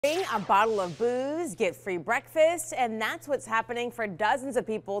Bring a bottle of booze, get free breakfast, and that's what's happening for dozens of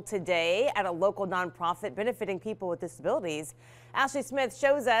people today at a local nonprofit benefiting people with disabilities. Ashley Smith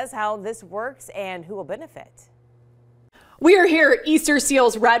shows us how this works and who will benefit. We are here at Easter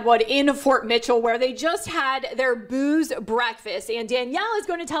Seals Redwood in Fort Mitchell, where they just had their booze breakfast, and Danielle is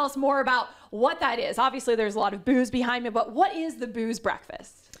going to tell us more about what that is. Obviously, there's a lot of booze behind me, but what is the booze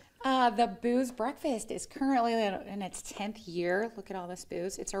breakfast? The booze breakfast is currently in its 10th year. Look at all this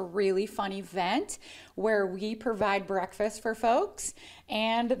booze. It's a really fun event where we provide breakfast for folks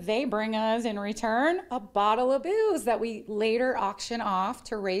and they bring us in return a bottle of booze that we later auction off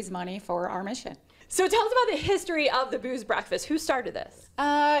to raise money for our mission. So tell us about the history of the booze breakfast. Who started this?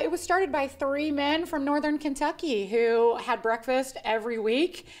 It was started by 3 men from northern Kentucky who had breakfast every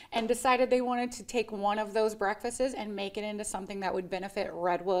week and decided they wanted to take one of those breakfasts and make it into something that would benefit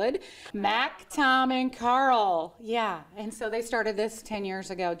Redwood. Mac, Tom, and Carl. Yeah, and so they started this 10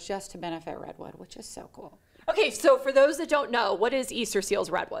 years ago just to benefit Redwood, which is so cool. Okay, so for those that don't know, what is Easter Seals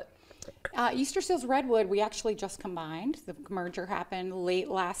Redwood? Easter Seals Redwood, we actually just combined. The merger happened late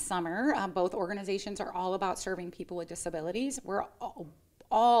last summer. Both organizations are all about serving people with disabilities. We're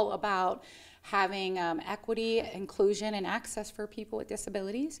all about having equity, inclusion, and access for people with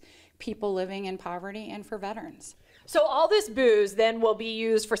disabilities, people living in poverty, and for veterans. So all this booze then will be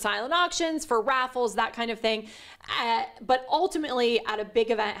used for silent auctions, for raffles, that kind of thing, but ultimately at a big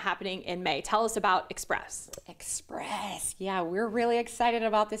event happening in May. Tell us about Express. Express. Yeah, we're really excited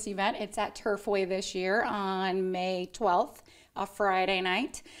about this event. It's at Turfway this year on May 12th, a Friday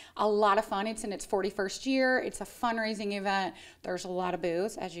night. A lot of fun. It's in its 41st year. It's a fundraising event. There's a lot of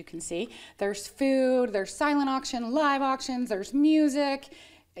booze, as you can see. There's food, there's silent auction, live auctions, there's music.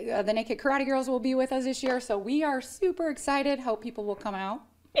 The Naked Karate Girls will be with us this year, so we are super excited. Hope people will come out.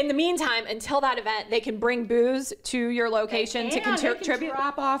 In the meantime, until that event, they can bring booze to your location to contribute. They can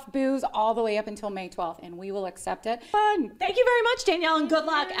drop off booze all the way up until May 12th, and we will accept it. Fun. Thank you very much, Danielle, and good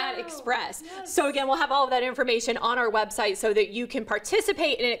luck at Express. Yes. So again, we'll have all of that information on our website so that you can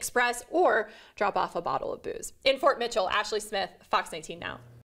participate in Express or drop off a bottle of booze. In Fort Mitchell, Ashley Smith, Fox 19 Now.